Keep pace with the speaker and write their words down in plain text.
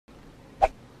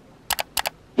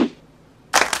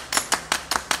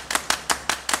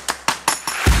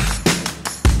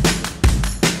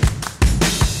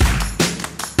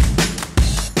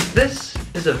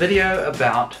is a video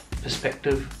about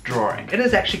perspective drawing. It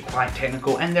is actually quite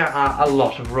technical and there are a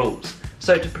lot of rules.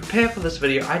 So to prepare for this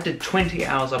video, I did 20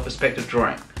 hours of perspective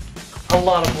drawing. A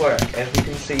lot of work, as you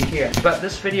can see here. But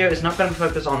this video is not going to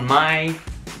focus on my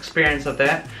experience of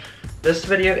that. This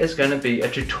video is going to be a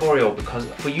tutorial because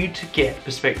for you to get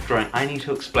perspective drawing, I need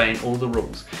to explain all the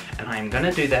rules. And I am going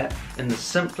to do that in the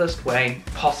simplest way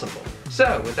possible.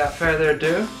 So, without further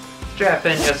ado, strap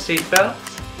in your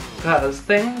seatbelts because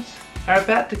things are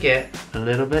about to get a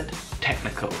little bit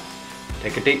technical.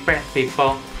 Take a deep breath,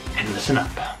 people, and listen up.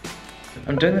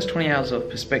 I'm doing this 20 hours of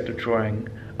perspective drawing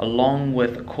along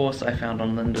with a course I found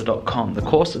on lynda.com. The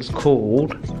course is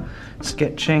called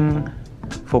Sketching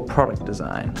for Product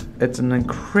Design. It's an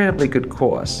incredibly good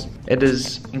course. It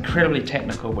is incredibly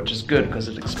technical, which is good because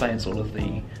it explains all of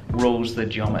the rules, the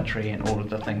geometry, and all of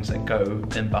the things that go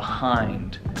in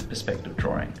behind perspective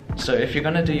drawing. So if you're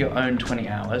going to do your own 20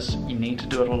 hours, you need to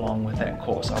do it along with that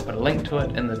course. I'll put a link to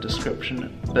it in the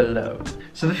description below.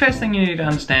 So the first thing you need to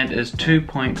understand is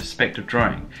 2-point perspective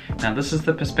drawing. Now this is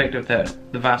the perspective that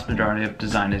the vast majority of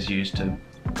designers use to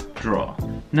draw.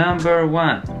 Number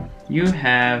 1, you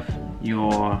have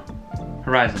your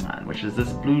horizon line, which is this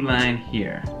blue line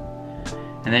here.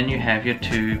 And then you have your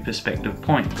 2 perspective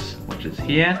points, which is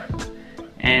here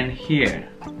and here.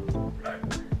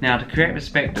 Now to create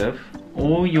perspective,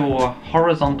 all your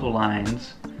horizontal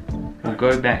lines will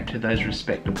go back to those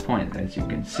respective points. As you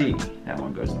can see, that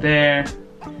one goes there.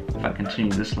 If I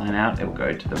continue this line out, it will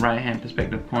go to the right hand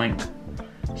perspective point.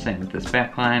 Same with this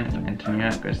back line. If I continue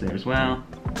out, it goes there as well.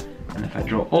 And if I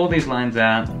draw all these lines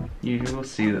out, you will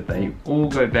see that they all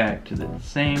go back to the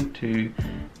same 2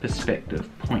 perspective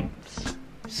points.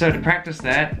 So to practice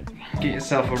that, get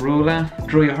yourself a ruler,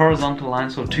 draw your horizontal line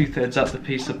sort of 2/3 up the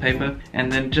piece of paper, and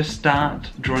then just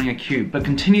start drawing a cube. But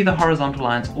continue the horizontal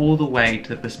lines all the way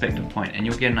to the perspective point, and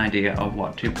you'll get an idea of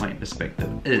what 2-point perspective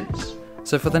is.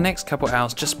 So for the next couple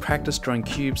hours, just practice drawing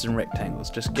cubes and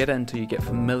rectangles. Just get until you get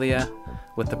familiar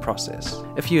with the process.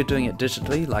 If you're doing it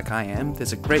digitally, like I am,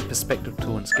 there's a great perspective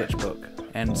tool in Sketchbook.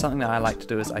 And something that I like to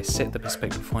do is I set the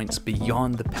perspective points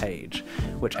beyond the page,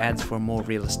 which adds for a more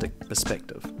realistic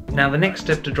perspective. Now the next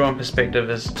step to drawing perspective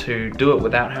is to do it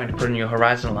without having to put in your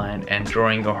horizon line and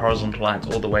drawing your horizontal lines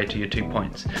all the way to your 2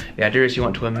 points. The idea is you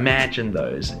want to imagine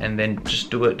those and then just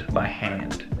do it by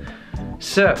hand.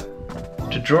 So,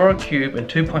 to draw a cube in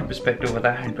 2-point perspective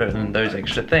without having to put in those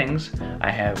extra things,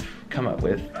 I have come up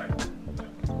with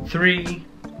 3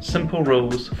 simple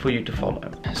rules for you to follow.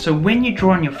 So when you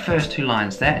draw on your first 2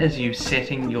 lines, that is you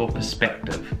setting your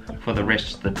perspective for the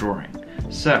rest of the drawing.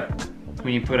 So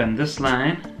when you put in this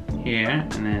line here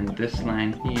and then this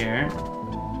line here,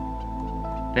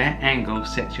 that angle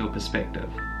sets your perspective.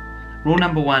 Rule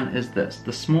number 1 is this: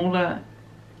 the smaller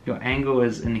your angle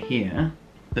is in here,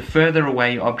 the further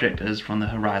away your object is from the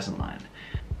horizon line.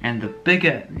 And the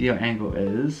bigger your angle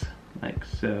is, like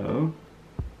so,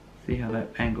 see how that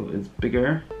angle is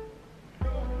bigger,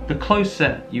 the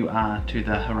closer you are to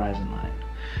the horizon line.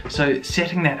 So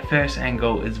setting that first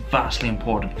angle is vastly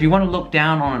important. If you want to look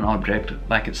down on an object,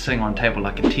 like it's sitting on a table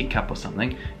like a teacup or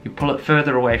something, you pull it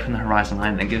further away from the horizon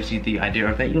line. That gives you the idea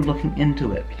of that you're looking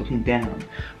into it, looking down.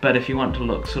 But if you want to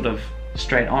look sort of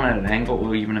straight on at an angle,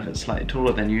 or even if it's slightly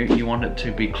taller than you, you want it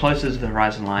to be closer to the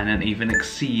horizon line and even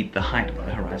exceed the height of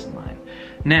the horizon line.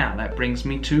 Now that brings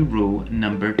me to rule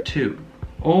number 2.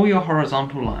 All your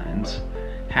horizontal lines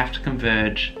have to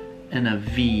converge in a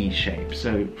V shape.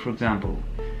 So for example,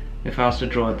 if I was to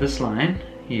draw this line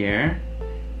here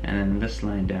and then this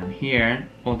line down here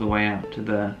all the way out to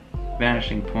the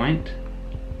vanishing point,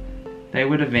 they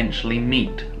would eventually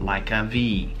meet like a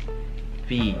V.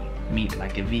 Meet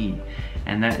like a V.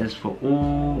 And that is for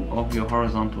all of your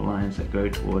horizontal lines that go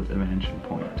towards a vanishing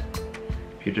point.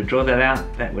 If you were to draw that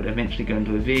out, that would eventually go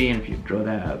into a V, and if you draw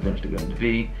that out, eventually go into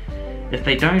V. If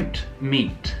they don't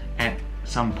meet at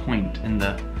some point in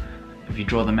the, if you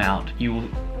draw them out, you will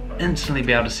instantly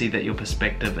be able to see that your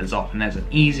perspective is off, and that's an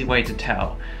easy way to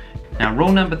tell. Now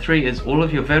rule number 3 is all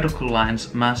of your vertical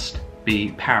lines must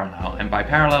be parallel, and by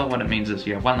parallel what it means is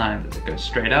you have one line that goes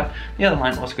straight up, the other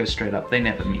line also goes straight up, they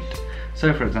never meet.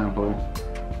 So for example,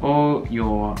 all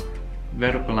your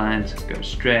vertical lines go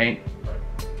straight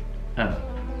up,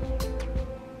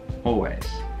 always,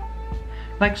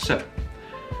 like so.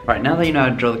 Right, now that you know how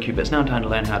to draw the cube, it's now time to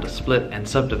learn how to split and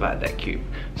subdivide that cube.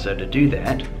 So to do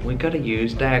that, we've got to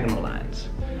use diagonal lines.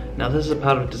 Now this is a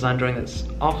part of design drawing that's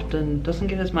often doesn't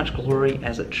get as much glory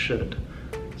as it should.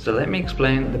 So let me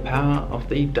explain the power of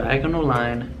the diagonal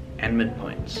line and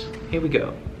midpoints. Here we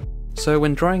go. So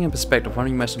when drawing in perspective, one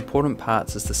of the most important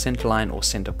parts is the center line or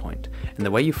center point, and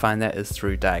the way you find that is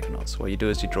through diagonals. What you do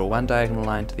is you draw one diagonal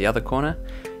line to the other corner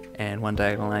and one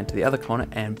diagonal line to the other corner,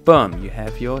 and boom, you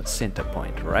have your center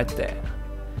point right there.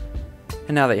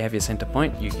 And now that you have your center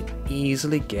point, you can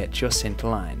easily get your center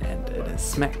line, and it is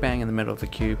smack bang in the middle of the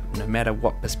cube no matter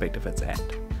what perspective it's at.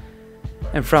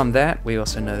 And from that, we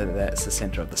also know that that's the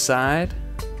center of the side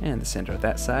and the center of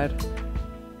that side.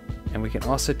 And we can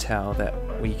also tell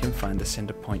that we can find the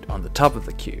center point on the top of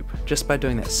the cube just by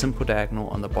doing that simple diagonal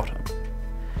on the bottom.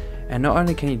 And not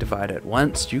only can you divide it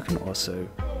once, you can also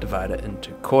divide it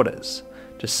into quarters.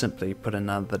 Just simply put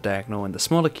another diagonal in the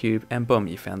smaller cube and boom,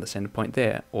 you found the center point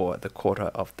there, or the quarter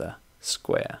of the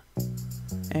square.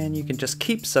 And you can just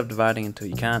keep subdividing until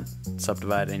you can't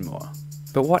subdivide anymore.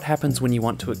 But what happens when you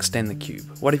want to extend the cube?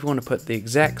 What if you want to put the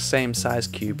exact same size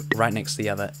cube right next to the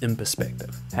other in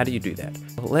perspective? How do you do that?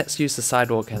 Well, let's use the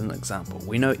sidewalk as an example.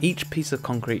 We know each piece of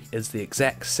concrete is the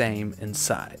exact same in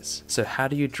size. So how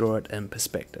do you draw it in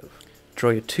perspective?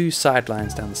 Draw your two side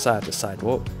lines down the side of the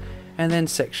sidewalk and then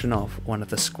section off one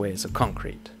of the squares of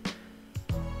concrete.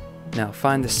 Now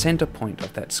find the center point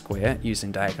of that square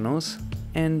using diagonals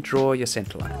and draw your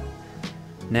center line.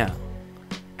 Now,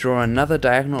 draw another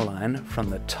diagonal line from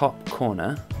the top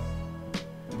corner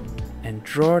and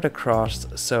draw it across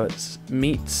so it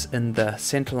meets in the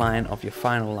center line of your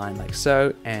final line like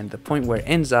so, and the point where it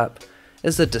ends up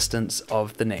is the distance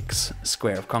of the next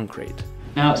square of concrete.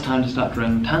 Now it's time to start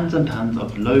drawing tons and tons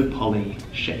of low poly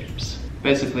shapes.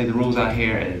 Basically the rules out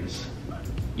here is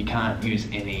you can't use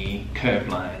any curved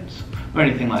lines or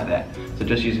anything like that. So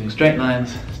just using straight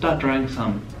lines, start drawing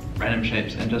some random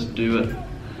shapes and just do it.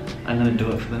 I'm going to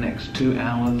do it for the next 2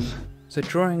 hours. So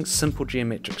drawing simple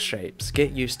geometric shapes,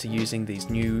 get used to using these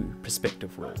new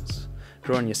perspective rules.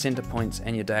 Drawing your center points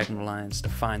and your diagonal lines to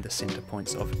find the center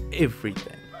points of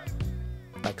everything,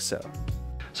 like so.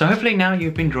 So hopefully now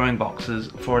you've been drawing boxes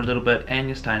for a little bit and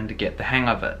you're starting to get the hang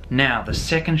of it. Now the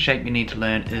second shape you need to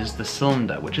learn is the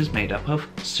cylinder, which is made up of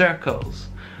circles.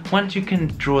 Once you can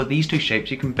draw these two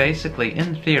shapes, you can basically,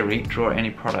 in theory, draw any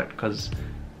product, because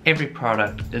every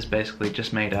product is basically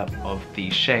just made up of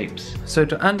these shapes. So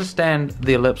to understand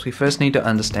the ellipse, we first need to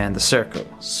understand the circle.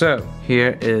 So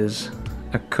here is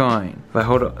a coin. If I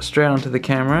hold it straight onto the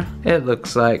camera, it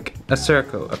looks like a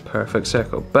circle, a perfect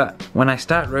circle. But when I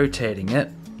start rotating it,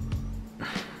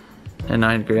 a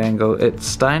 90-degree angle, it's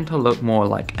starting to look more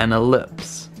like an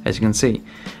ellipse, as you can see.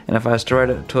 And if I was to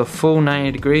rotate it to a full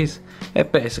 90 degrees,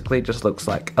 it basically just looks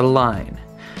like a line.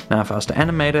 Now if I was to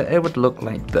animate it, it would look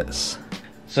like this.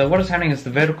 So what is happening is the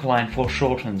vertical line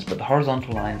foreshortens, but the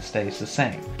horizontal line stays the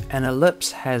same. An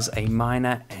ellipse has a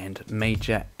minor and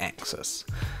major axis.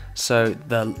 So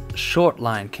the short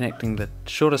line connecting the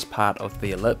shortest part of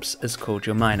the ellipse is called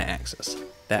your minor axis.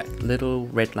 That little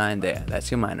red line there,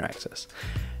 that's your minor axis.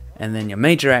 And then your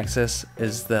major axis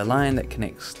is the line that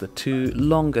connects the two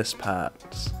longest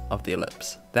parts of the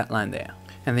ellipse, that line there.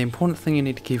 And the important thing you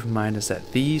need to keep in mind is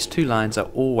that these two lines are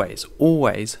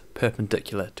always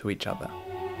perpendicular to each other.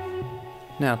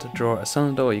 Now to draw a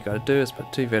cylinder, all you got to do is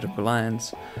put two vertical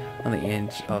lines on the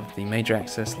edge of the major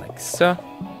axis like so,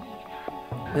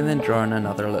 and then draw in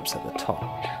another ellipse at the top.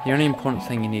 The only important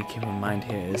thing you need to keep in mind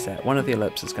here is that one of the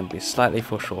ellipses is going to be slightly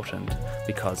foreshortened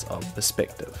because of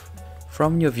perspective.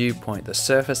 From your viewpoint, the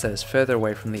surface that is further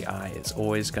away from the eye is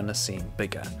always going to seem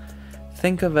bigger.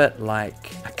 Think of it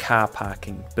like a car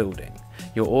parking building.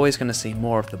 You're always going to see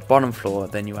more of the bottom floor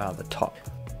than you are the top.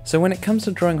 So when it comes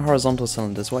to drawing horizontal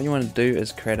cylinders, what you want to do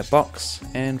is create a box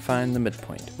and find the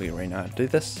midpoint. We already know how to do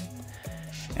this.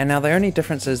 And now the only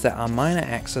difference is that our minor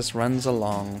axis runs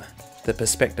along the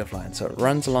perspective line. So it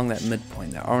runs along that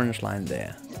midpoint, that orange line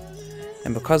there.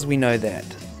 And because we know that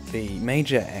the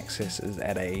major axis is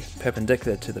at a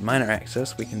perpendicular to the minor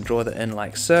axis, we can draw that in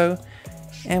like so,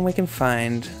 and we can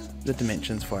find the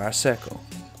dimensions for our circle,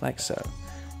 like so.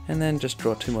 And then just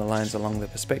draw two more lines along the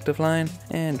perspective line,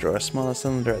 and draw a smaller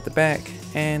cylinder at the back,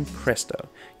 and presto,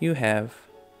 you have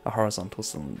a horizontal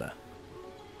cylinder.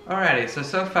 Alrighty,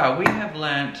 so far we have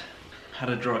learnt how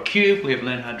to draw a cube, we have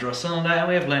learned how to draw a cylinder, and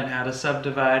we have learned how to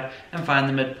subdivide and find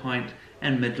the midpoint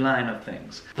and midline of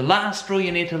things. The last rule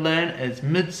you need to learn is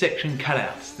midsection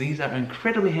cutouts. These are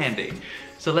incredibly handy.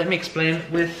 So let me explain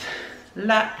it with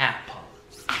la apple.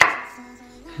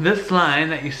 This line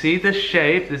that you see, this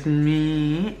shape, this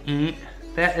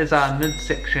that is our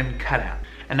midsection cutout.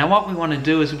 And now what we want to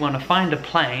do is we want to find a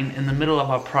plane in the middle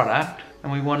of our product,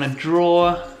 and we want to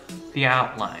draw the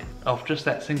outline of just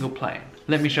that single plane.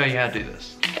 Let me show you how to do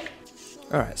this.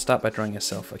 Alright, start by drawing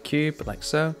yourself a cube like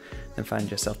so, then find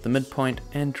yourself the midpoint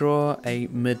and draw a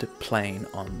mid-plane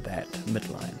on that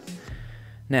midline.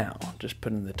 Now, just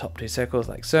put in the top 2 circles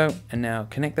like so, and now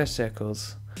connect those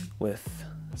circles with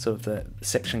sort of the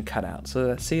section cutout.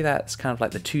 So see, that's kind of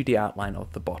like the 2D outline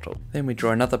of the bottle. Then we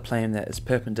draw another plane that is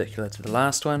perpendicular to the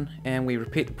last one, and we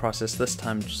repeat the process, this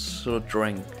time sort of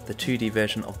drawing the 2D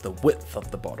version of the width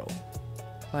of the bottle,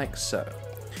 like so.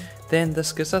 Then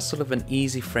this gives us sort of an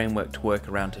easy framework to work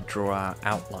around to draw our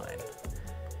outline.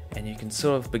 And you can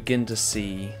sort of begin to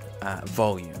see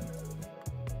volume.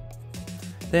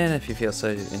 Then if you feel so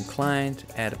inclined,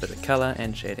 add a bit of colour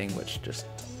and shading, which just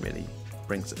really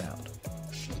brings it out.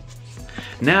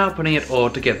 Now putting it all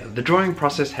together. The drawing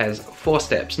process has 4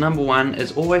 steps. Number 1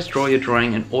 is always draw your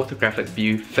drawing in orthographic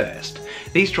view first.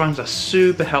 These drawings are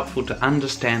super helpful to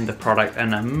understand the product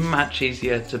and are much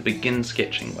easier to begin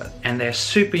sketching with. And they're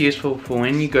super useful for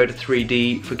when you go to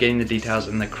 3D for getting the details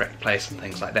in the correct place and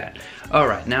things like that.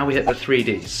 Alright, now we hit the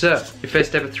 3D. So, your first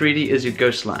step of 3D is your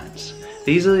ghost lines.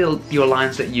 These are your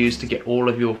lines that you use to get all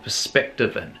of your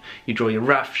perspective in. You draw your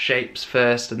rough shapes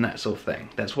first and that sort of thing.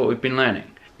 That's what we've been learning.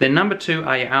 Then number 2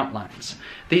 are your outlines.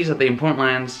 These are the important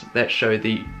lines that show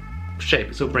the shape,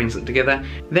 it sort of brings it together.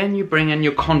 Then you bring in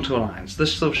your contour lines.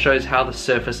 This sort of shows how the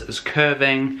surface is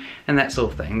curving and that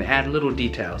sort of thing. They add little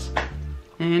details.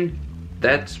 And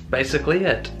that's basically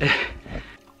it.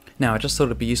 Now I just thought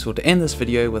it'd be useful to end this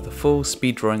video with a full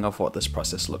speed drawing of what this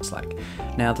process looks like.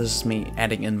 Now this is me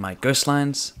adding in my ghost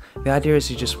lines. The idea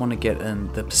is you just want to get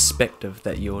in the perspective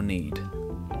that you'll need.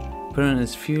 Put in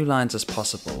as few lines as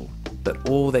possible, but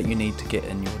all that you need to get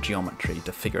in your geometry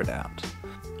to figure it out.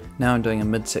 Now I'm doing a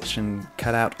midsection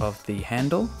cutout of the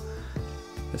handle.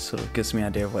 This sort of gives me an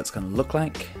idea of what it's going to look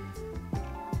like.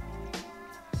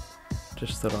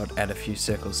 Just thought I'd add a few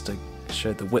circles to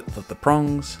show the width of the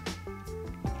prongs.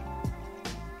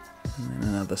 And then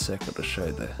another circle to show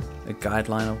a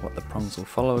guideline of what the prongs will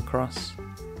follow across.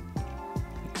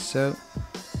 Like so.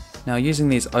 Now using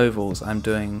these ovals, I'm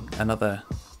doing another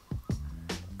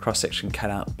cross-section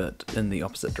cutout but in the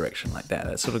opposite direction like that.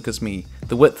 That sort of gives me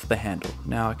the width of the handle.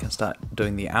 Now I can start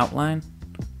doing the outline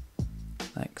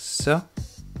like so.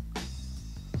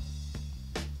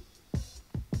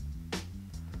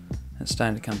 It's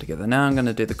starting to come together. Now I'm going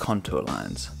to do the contour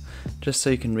lines just so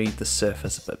you can read the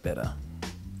surface a bit better.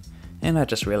 And I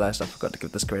just realized I forgot to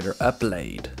give this creator a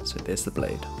blade, so there's the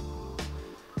blade.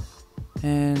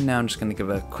 And now I'm just going to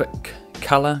give a quick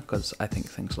color because I think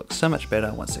things look so much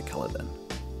better once they're colored in.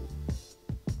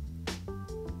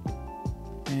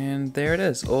 And there it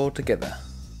is, all together.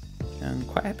 I'm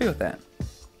quite happy with that.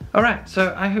 Alright,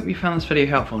 so I hope you found this video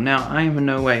helpful. Now, I am in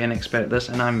no way an expert at this,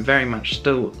 and I'm very much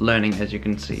still learning, as you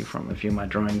can see from a few of my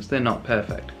drawings. They're not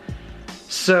perfect.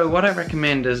 So what I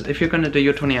recommend is, if you're going to do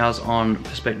your 20 hours on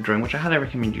perspective drawing, which I highly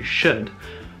recommend you should,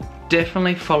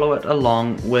 definitely follow it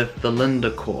along with the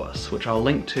Linda course, which I'll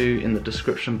link to in the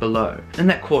description below. In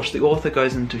that course, the author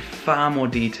goes into far more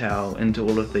detail into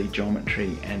all of the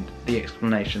geometry and the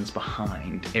explanations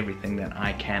behind everything that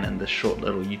I can in this short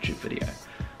little YouTube video.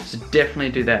 So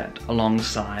definitely do that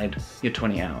alongside your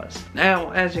 20 hours. Now,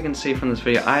 as you can see from this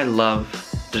video, I love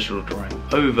digital drawing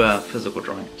over physical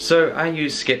drawing. So I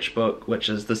use Sketchbook, which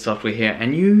is the software here,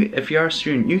 and you, if you're a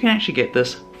student, you can actually get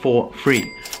this for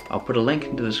free. I'll put a link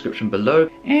in the description below.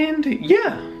 And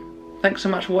yeah, thanks so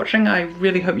much for watching. I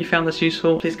really hope you found this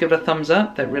useful. Please give it a thumbs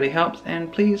up, that really helps,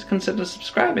 and please consider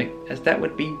subscribing, as that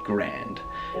would be grand.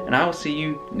 And I will see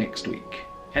you next week.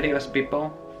 Adios,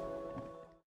 people.